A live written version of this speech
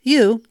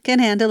You Can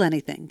Handle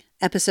Anything,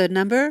 episode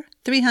number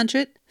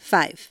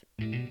 305.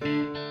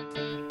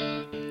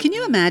 Can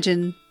you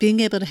imagine being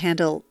able to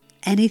handle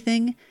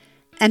anything?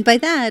 And by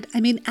that, I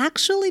mean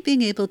actually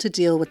being able to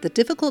deal with the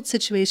difficult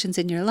situations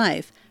in your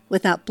life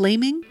without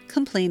blaming,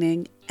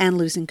 complaining, and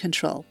losing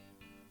control.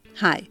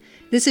 Hi,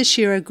 this is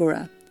Shira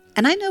Gura,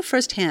 and I know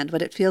firsthand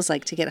what it feels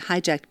like to get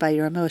hijacked by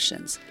your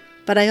emotions.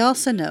 But I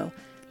also know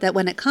that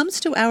when it comes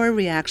to our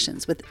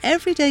reactions with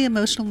everyday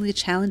emotionally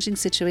challenging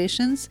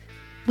situations,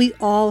 we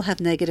all have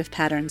negative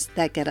patterns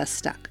that get us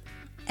stuck.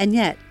 And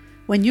yet,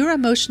 when you're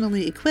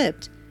emotionally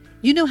equipped,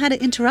 you know how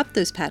to interrupt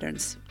those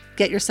patterns,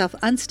 get yourself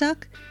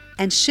unstuck,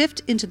 and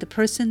shift into the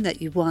person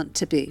that you want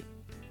to be.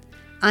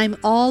 I'm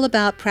all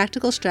about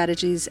practical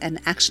strategies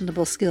and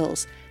actionable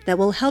skills that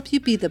will help you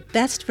be the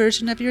best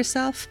version of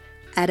yourself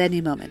at any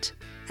moment.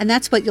 And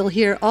that's what you'll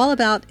hear all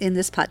about in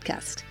this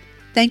podcast.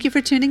 Thank you for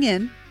tuning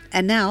in.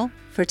 And now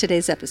for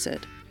today's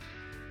episode.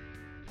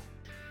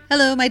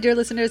 Hello, my dear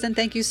listeners, and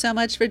thank you so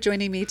much for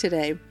joining me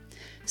today.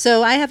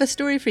 So I have a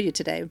story for you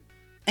today.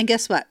 And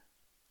guess what?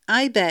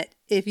 I bet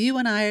if you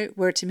and I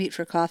were to meet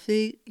for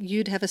coffee,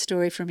 you'd have a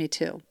story for me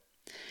too.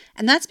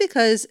 And that's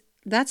because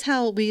that's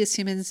how we as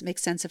humans make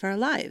sense of our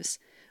lives.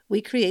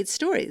 We create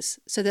stories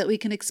so that we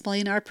can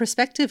explain our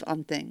perspective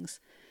on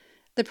things.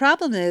 The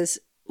problem is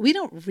we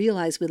don't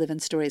realize we live in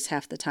stories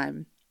half the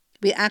time.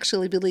 We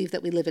actually believe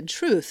that we live in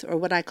truth, or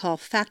what I call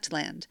fact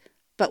land,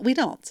 but we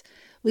don't.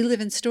 We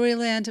live in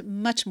storyland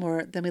much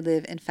more than we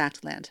live in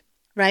fact land,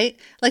 right?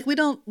 Like we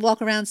don't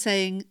walk around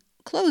saying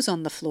clothes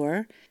on the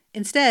floor.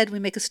 Instead, we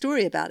make a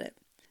story about it.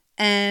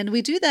 And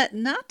we do that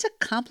not to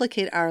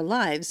complicate our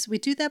lives. We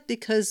do that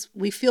because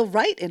we feel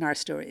right in our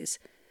stories.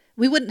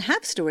 We wouldn't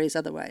have stories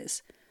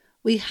otherwise.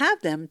 We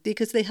have them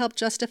because they help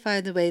justify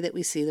the way that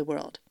we see the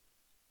world.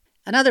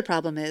 Another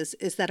problem is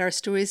that our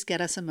stories get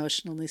us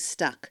emotionally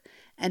stuck.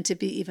 And to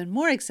be even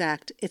more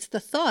exact, it's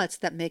the thoughts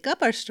that make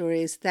up our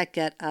stories that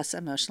get us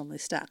emotionally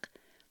stuck.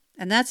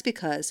 And that's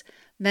because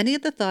many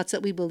of the thoughts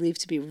that we believe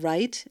to be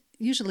right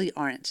usually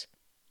aren't.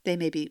 They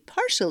may be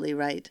partially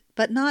right,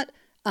 but not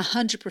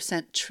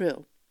 100%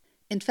 true.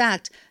 In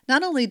fact,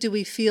 not only do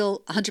we feel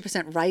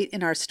 100% right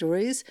in our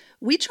stories,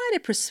 we try to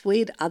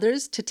persuade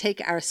others to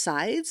take our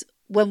sides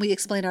when we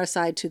explain our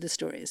side to the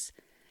stories.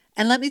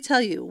 And let me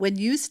tell you, when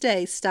you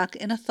stay stuck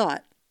in a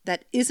thought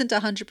that isn't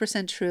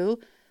 100% true,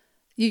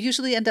 you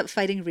usually end up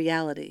fighting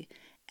reality,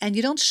 and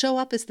you don't show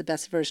up as the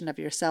best version of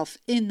yourself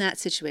in that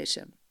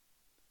situation.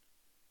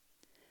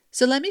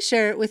 So let me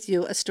share with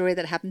you a story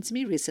that happened to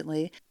me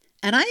recently,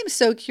 and I am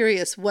so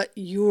curious what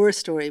your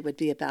story would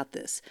be about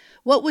this.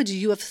 What would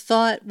you have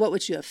thought? What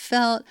would you have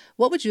felt?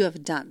 What would you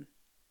have done?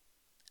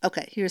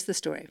 Okay, here's the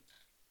story.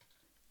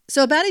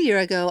 So about a year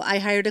ago, I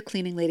hired a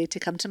cleaning lady to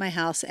come to my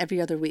house every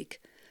other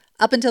week.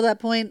 Up until that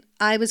point,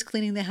 I was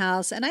cleaning the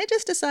house, and I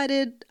just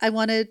decided I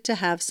wanted to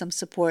have some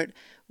support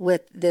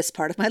with this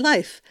part of my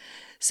life.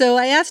 So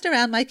I asked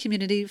around my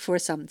community for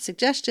some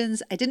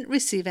suggestions. I didn't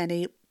receive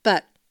any,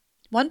 but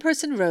one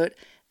person wrote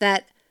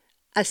that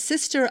a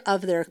sister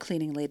of their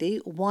cleaning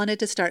lady wanted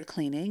to start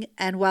cleaning,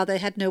 and while they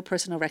had no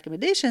personal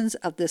recommendations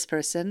of this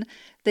person,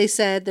 they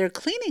said their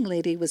cleaning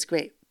lady was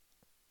great.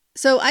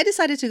 So I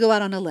decided to go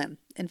out on a limb,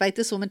 invite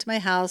this woman to my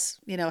house,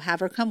 have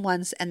her come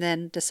once, and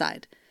then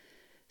decide.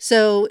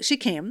 So she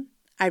came.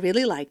 I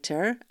really liked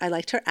her. I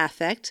liked her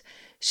affect.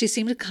 She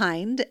seemed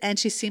kind, and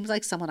she seemed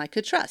like someone I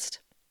could trust.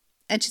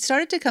 And she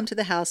started to come to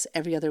the house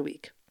every other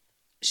week.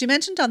 She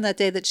mentioned on that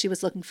day that she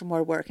was looking for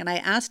more work, and I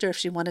asked her if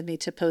she wanted me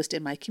to post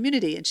in my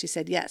community, and she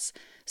said yes.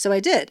 So I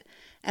did.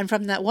 And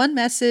from that one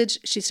message,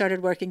 she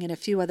started working in a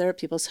few other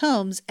people's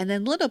homes, and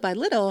then little by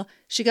little,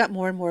 she got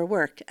more and more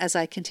work as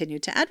I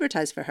continued to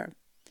advertise for her.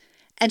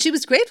 And she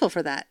was grateful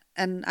for that,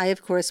 and I,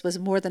 of course, was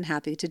more than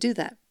happy to do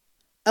that.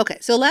 Okay,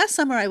 so last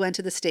summer I went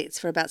to the States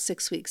for about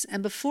 6 weeks,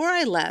 and before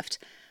I left,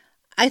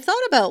 I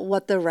thought about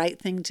what the right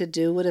thing to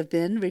do would have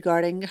been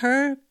regarding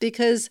her,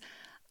 because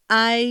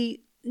I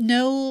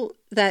know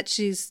that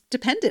she's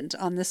dependent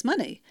on this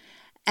money.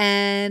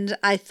 And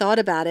I thought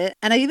about it,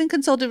 and I even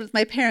consulted with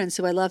my parents,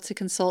 who I love to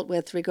consult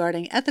with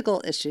regarding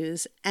ethical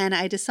issues, and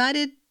I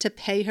decided to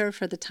pay her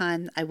for the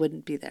time I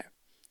wouldn't be there.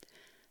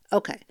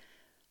 Okay,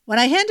 when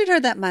I handed her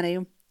that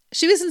money,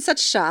 she was in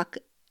such shock,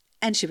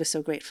 and she was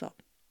so grateful.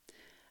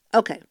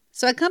 Okay,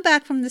 so I come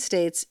back from the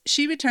States.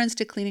 She returns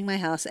to cleaning my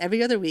house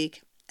every other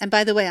week. And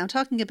by the way, I'm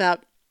talking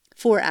about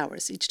 4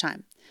 hours each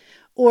time.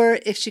 Or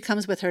if she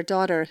comes with her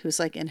daughter, who's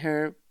like in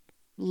her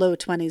low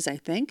 20s, I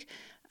think,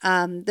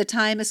 the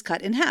time is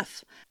cut in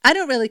half. I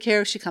don't really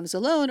care if she comes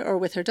alone or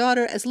with her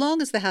daughter, as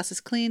long as the house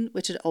is clean,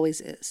 which it always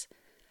is.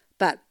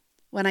 But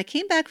when I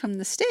came back from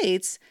the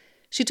States,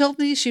 she told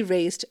me she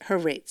raised her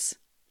rates.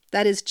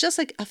 That is just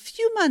like a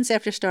few months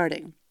after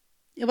starting.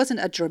 It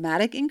wasn't a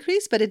dramatic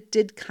increase, but it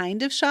did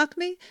kind of shock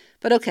me.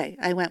 But okay,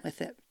 I went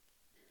with it.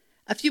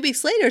 A few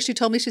weeks later, she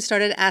told me she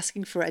started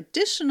asking for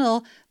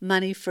additional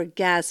money for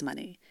gas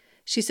money.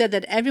 She said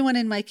that everyone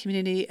in my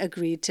community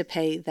agreed to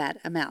pay that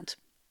amount.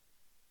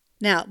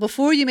 Now,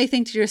 before you may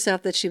think to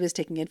yourself that she was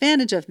taking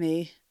advantage of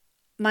me,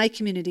 my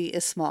community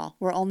is small.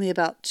 We're only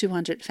about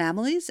 200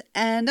 families,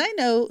 and I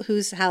know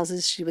whose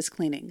houses she was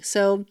cleaning.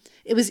 So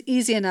it was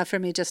easy enough for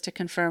me just to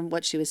confirm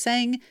what she was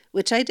saying,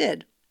 which I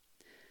did.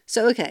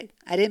 So, okay,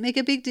 I didn't make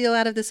a big deal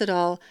out of this at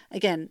all.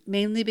 Again,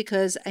 mainly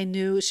because I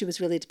knew she was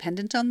really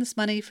dependent on this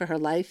money for her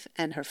life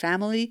and her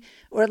family,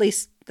 or at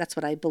least that's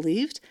what I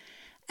believed.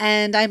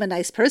 And I'm a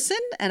nice person,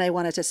 and I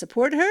wanted to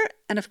support her.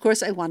 And of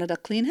course, I wanted a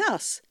clean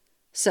house.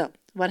 So,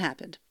 what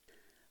happened?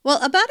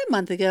 Well, about a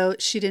month ago,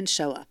 she didn't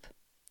show up.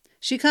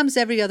 She comes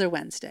every other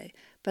Wednesday,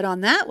 but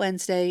on that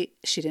Wednesday,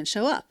 she didn't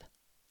show up.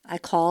 I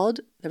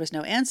called, there was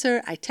no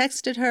answer. I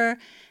texted her,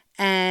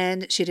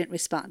 and she didn't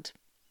respond.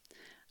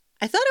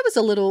 I thought it was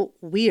a little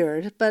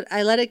weird, but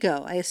I let it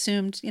go. I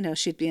assumed,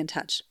 she'd be in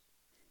touch.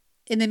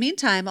 In the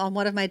meantime, on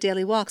one of my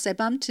daily walks, I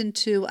bumped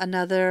into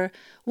another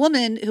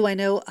woman who I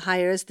know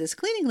hires this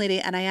cleaning lady,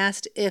 and I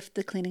asked if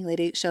the cleaning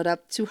lady showed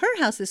up to her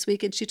house this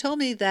week, and she told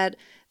me that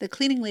the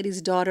cleaning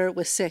lady's daughter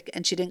was sick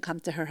and she didn't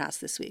come to her house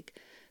this week.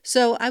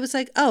 So I was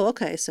like, oh,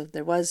 okay, so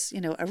there was,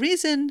 a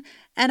reason,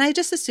 and I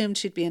just assumed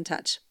she'd be in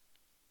touch.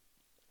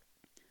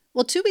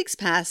 Well, 2 weeks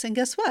passed, and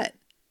guess what?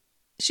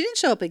 She didn't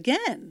show up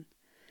again.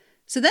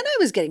 So then I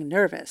was getting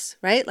nervous,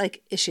 right?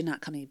 Like, is she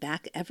not coming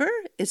back ever?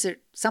 Is there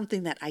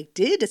something that I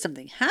did? Did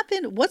something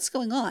happen? What's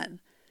going on?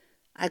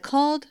 I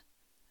called,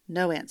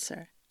 no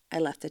answer. I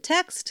left a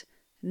text,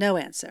 no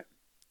answer.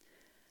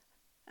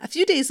 A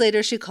few days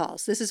later, she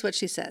calls. This is what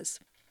she says.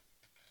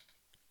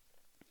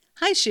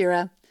 Hi,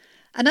 Shira.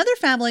 Another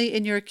family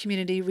in your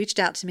community reached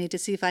out to me to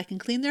see if I can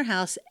clean their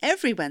house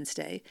every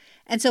Wednesday.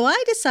 And so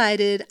I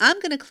decided I'm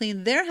going to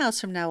clean their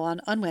house from now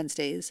on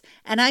Wednesdays,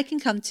 and I can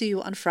come to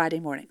you on Friday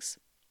mornings.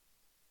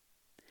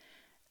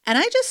 And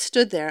I just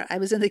stood there. I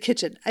was in the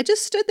kitchen. I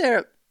just stood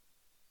there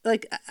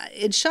like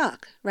in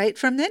shock, right?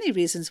 For many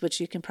reasons, which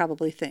you can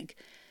probably think.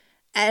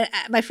 And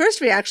my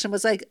first reaction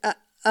was like,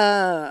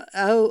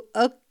 oh,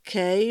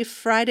 okay,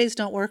 Fridays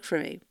don't work for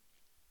me.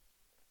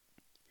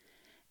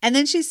 And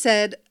then she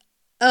said,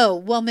 oh,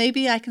 well,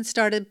 maybe I can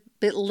start a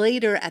bit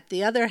later at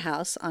the other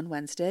house on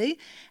Wednesday,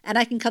 and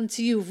I can come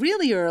to you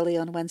really early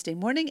on Wednesday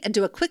morning and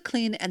do a quick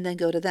clean and then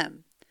go to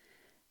them.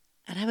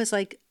 And I was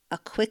like, a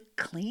quick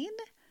clean?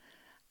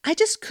 I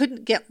just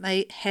couldn't get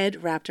my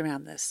head wrapped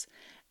around this.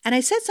 And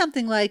I said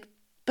something like,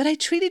 but I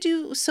treated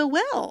you so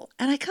well,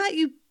 and I got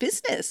you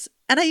business,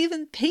 and I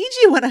even paid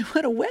you when I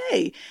went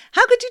away.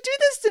 How could you do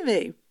this to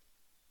me?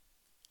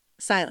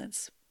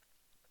 Silence.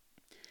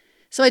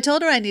 So I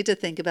told her I need to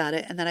think about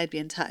it and that I'd be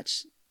in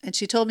touch. And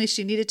she told me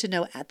she needed to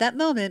know at that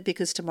moment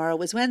because tomorrow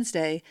was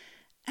Wednesday.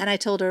 And I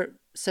told her,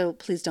 so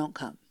please don't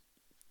come.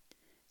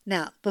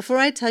 Now, before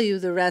I tell you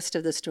the rest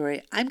of the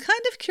story, I'm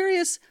kind of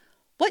curious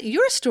what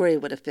your story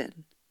would have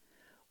been.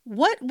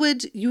 What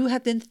would you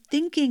have been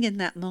thinking in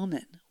that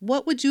moment?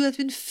 What would you have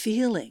been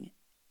feeling?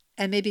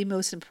 And maybe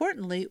most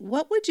importantly,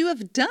 what would you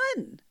have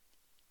done?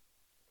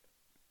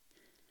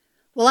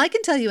 Well, I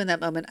can tell you in that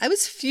moment, I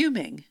was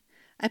fuming.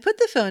 I put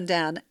the phone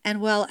down, and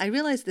while I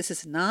realized this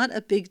is not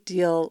a big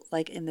deal,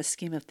 like in the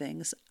scheme of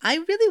things, I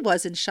really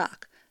was in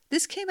shock.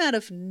 This came out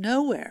of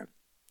nowhere.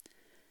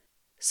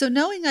 So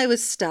knowing I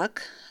was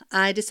stuck,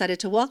 I decided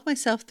to walk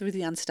myself through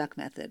the unstuck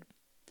method.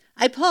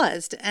 I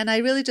paused, and I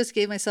really just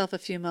gave myself a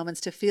few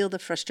moments to feel the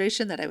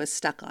frustration that I was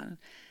stuck on.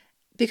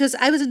 Because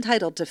I was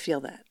entitled to feel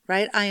that,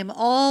 right? I am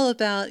all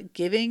about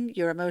giving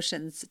your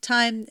emotions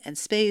time and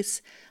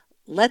space.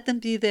 Let them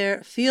be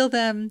there, feel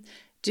them.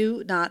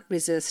 Do not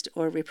resist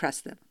or repress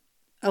them.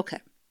 Okay.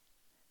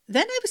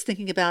 Then I was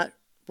thinking about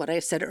what I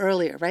said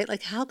earlier, right?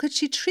 Like, how could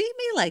she treat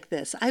me like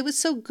this? I was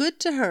so good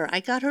to her. I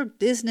got her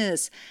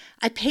business.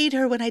 I paid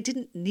her when I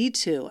didn't need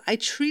to. I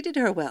treated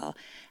her well.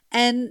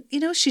 And,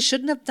 she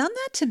shouldn't have done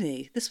that to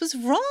me. This was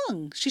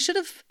wrong. She should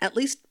have at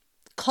least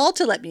called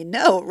to let me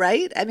know,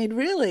 right? I mean,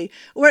 really.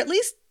 Or at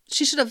least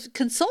she should have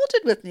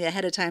consulted with me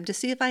ahead of time to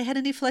see if I had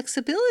any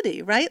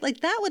flexibility, right?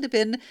 Like, that would have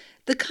been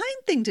the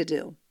kind thing to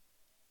do.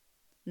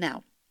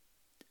 Now,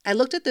 I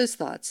looked at those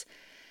thoughts,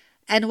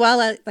 and while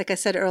like I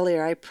said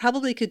earlier, I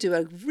probably could do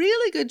a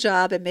really good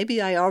job, and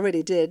maybe I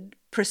already did,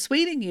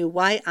 persuading you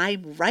why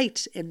I'm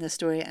right in this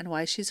story and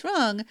why she's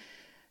wrong,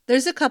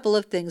 there's a couple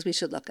of things we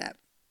should look at.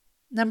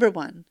 Number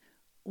one,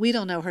 we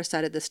don't know her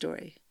side of the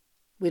story.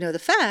 We know the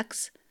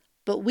facts,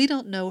 but we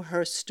don't know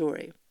her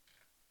story.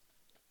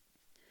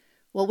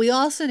 What we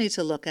also need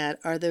to look at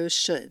are those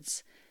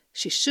shoulds.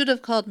 She should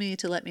have called me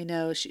to let me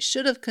know. She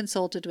should have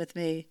consulted with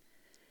me.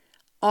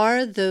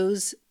 Are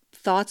those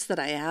thoughts that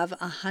I have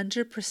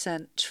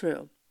 100%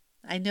 true?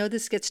 I know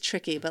this gets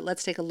tricky, but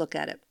let's take a look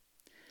at it.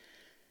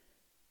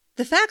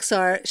 The facts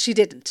are she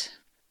didn't.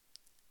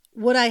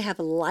 Would I have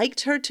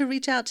liked her to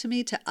reach out to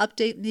me to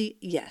update me?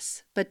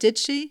 Yes. But did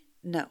she?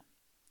 No.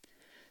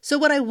 So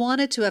what I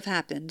wanted to have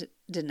happened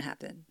didn't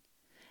happen.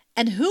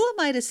 And who am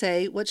I to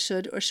say what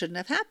should or shouldn't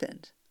have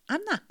happened?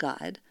 I'm not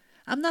God.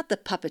 I'm not the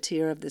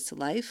puppeteer of this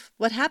life.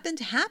 What happened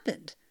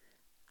happened.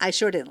 I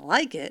sure didn't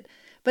like it.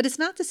 But it's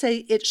not to say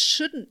it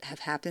shouldn't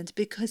have happened,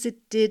 because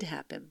it did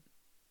happen.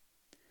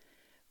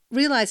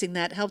 Realizing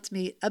that helped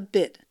me a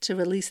bit to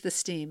release the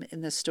steam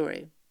in this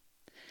story.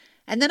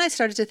 And then I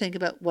started to think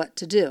about what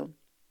to do.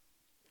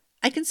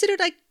 I considered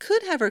I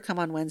could have her come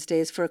on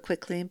Wednesdays for a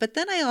quick clean, but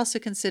then I also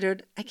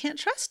considered I can't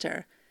trust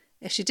her.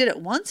 If she did it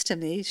once to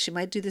me, she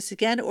might do this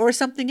again or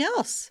something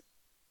else.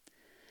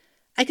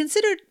 I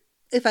considered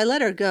if I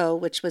let her go,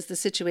 which was the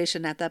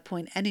situation at that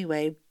point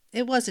anyway,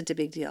 it wasn't a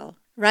big deal,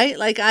 right?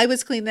 Like I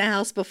was cleaning the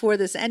house before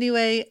this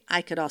anyway,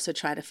 I could also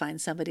try to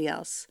find somebody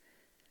else.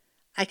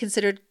 I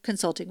considered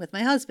consulting with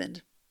my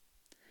husband.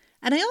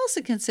 And I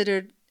also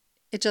considered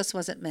it just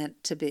wasn't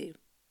meant to be.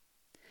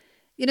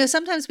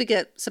 Sometimes we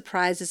get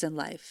surprises in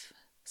life,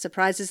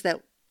 surprises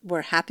that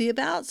we're happy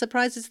about,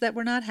 surprises that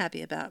we're not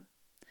happy about.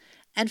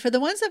 And for the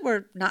ones that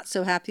we're not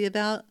so happy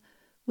about,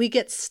 we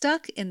get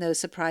stuck in those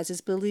surprises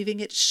believing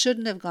it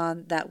shouldn't have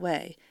gone that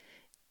way,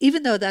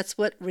 even though that's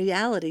what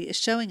reality is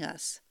showing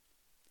us.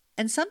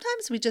 And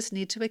sometimes we just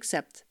need to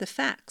accept the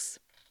facts.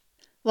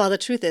 Well, the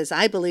truth is,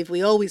 I believe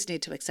we always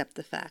need to accept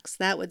the facts.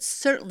 That would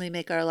certainly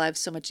make our lives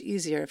so much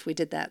easier if we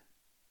did that.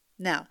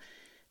 Now,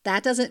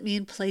 that doesn't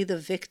mean play the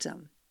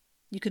victim.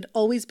 You can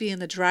always be in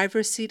the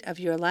driver's seat of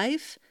your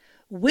life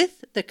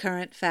with the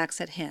current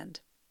facts at hand.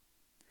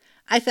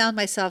 I found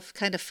myself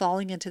kind of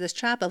falling into this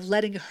trap of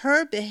letting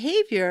her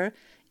behavior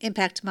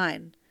impact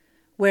mine,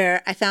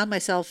 where I found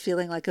myself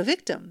feeling like a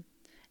victim,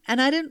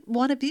 and I didn't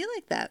want to be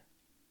like that.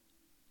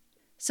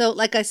 So,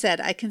 like I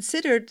said, I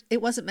considered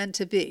it wasn't meant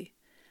to be.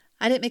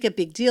 I didn't make a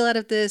big deal out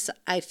of this.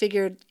 I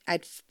figured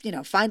I'd,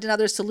 find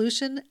another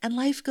solution, and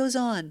life goes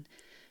on.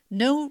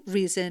 No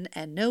reason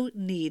and no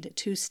need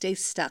to stay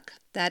stuck,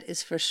 that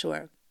is for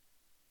sure.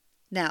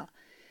 Now,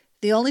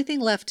 the only thing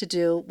left to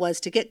do was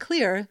to get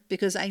clear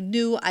because I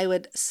knew I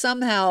would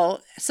somehow,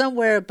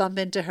 somewhere bump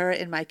into her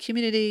in my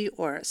community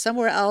or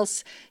somewhere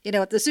else,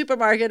 at the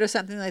supermarket or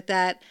something like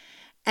that.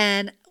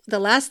 And the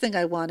last thing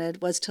I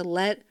wanted was to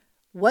let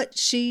what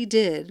she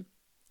did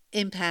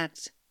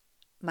impact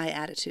my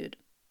attitude.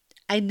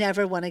 I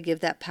never want to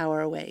give that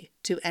power away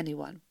to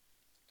anyone.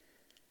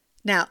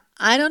 Now,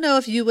 I don't know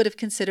if you would have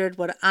considered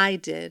what I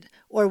did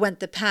or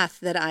went the path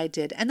that I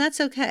did, and that's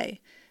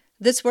okay.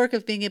 This work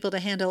of being able to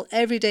handle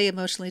everyday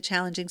emotionally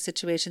challenging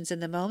situations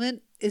in the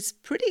moment is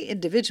pretty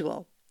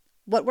individual.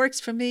 What works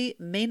for me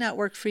may not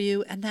work for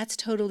you, and that's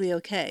totally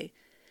okay.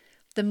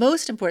 The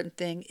most important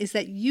thing is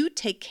that you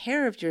take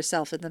care of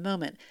yourself in the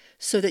moment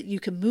so that you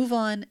can move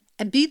on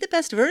and be the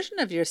best version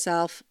of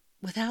yourself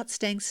without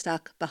staying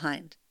stuck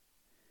behind.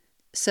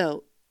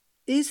 So,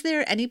 is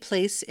there any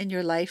place in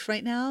your life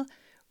right now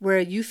where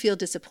you feel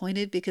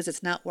disappointed because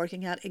it's not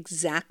working out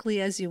exactly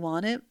as you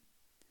want it?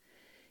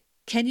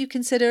 Can you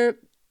consider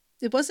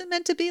it wasn't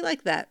meant to be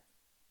like that?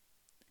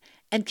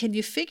 And can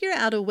you figure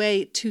out a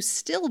way to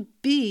still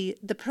be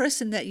the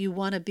person that you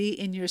want to be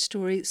in your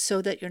story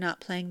so that you're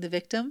not playing the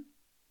victim?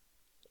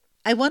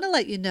 I want to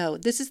let you know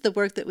this is the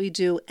work that we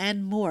do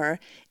and more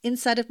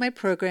inside of my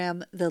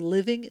program, the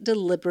Living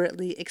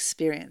Deliberately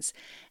Experience.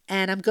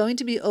 And I'm going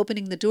to be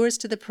opening the doors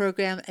to the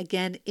program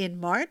again in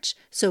March,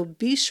 so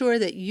be sure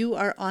that you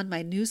are on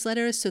my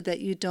newsletter so that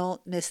you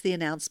don't miss the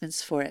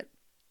announcements for it.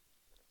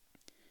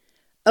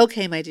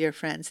 Okay, my dear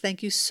friends,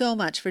 thank you so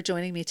much for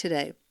joining me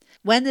today.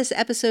 When this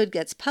episode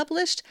gets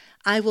published,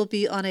 I will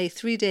be on a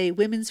 3-day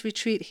women's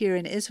retreat here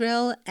in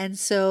Israel, and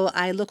so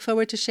I look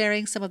forward to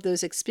sharing some of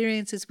those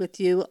experiences with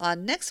you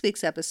on next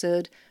week's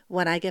episode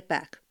when I get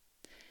back.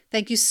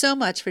 Thank you so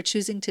much for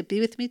choosing to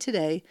be with me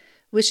today.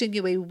 Wishing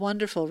you a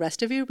wonderful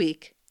rest of your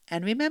week,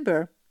 and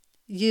remember,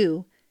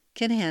 you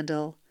can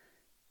handle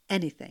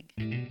anything.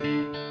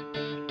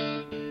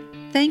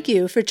 Thank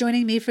you for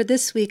joining me for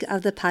this week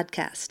of the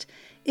podcast.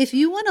 If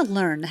you want to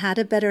learn how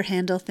to better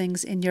handle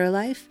things in your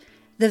life,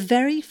 the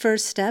very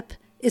first step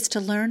is to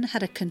learn how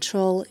to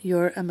control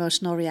your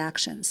emotional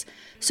reactions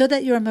so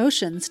that your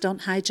emotions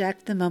don't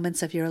hijack the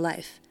moments of your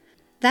life.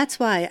 That's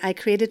why I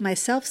created my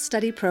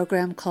self-study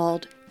program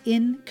called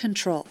In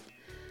Control.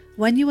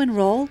 When you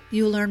enroll,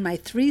 you learn my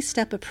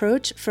 3-step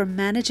approach for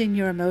managing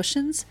your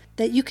emotions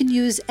that you can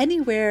use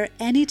anywhere,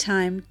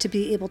 anytime to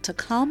be able to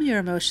calm your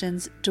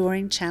emotions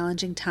during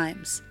challenging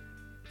times.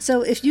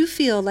 So if you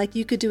feel like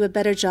you could do a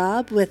better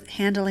job with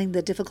handling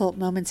the difficult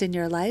moments in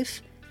your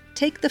life,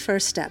 take the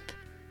first step.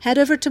 Head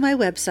over to my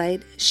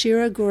website,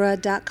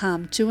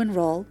 shiragura.com to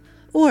enroll,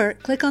 or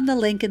click on the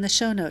link in the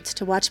show notes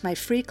to watch my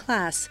free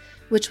class,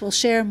 which will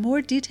share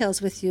more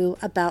details with you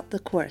about the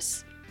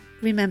course.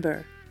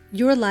 Remember,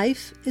 your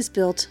life is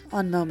built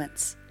on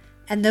moments,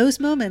 and those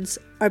moments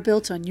are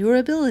built on your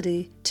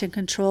ability to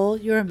control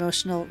your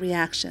emotional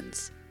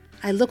reactions.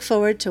 I look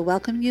forward to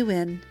welcoming you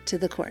in to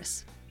the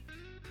course.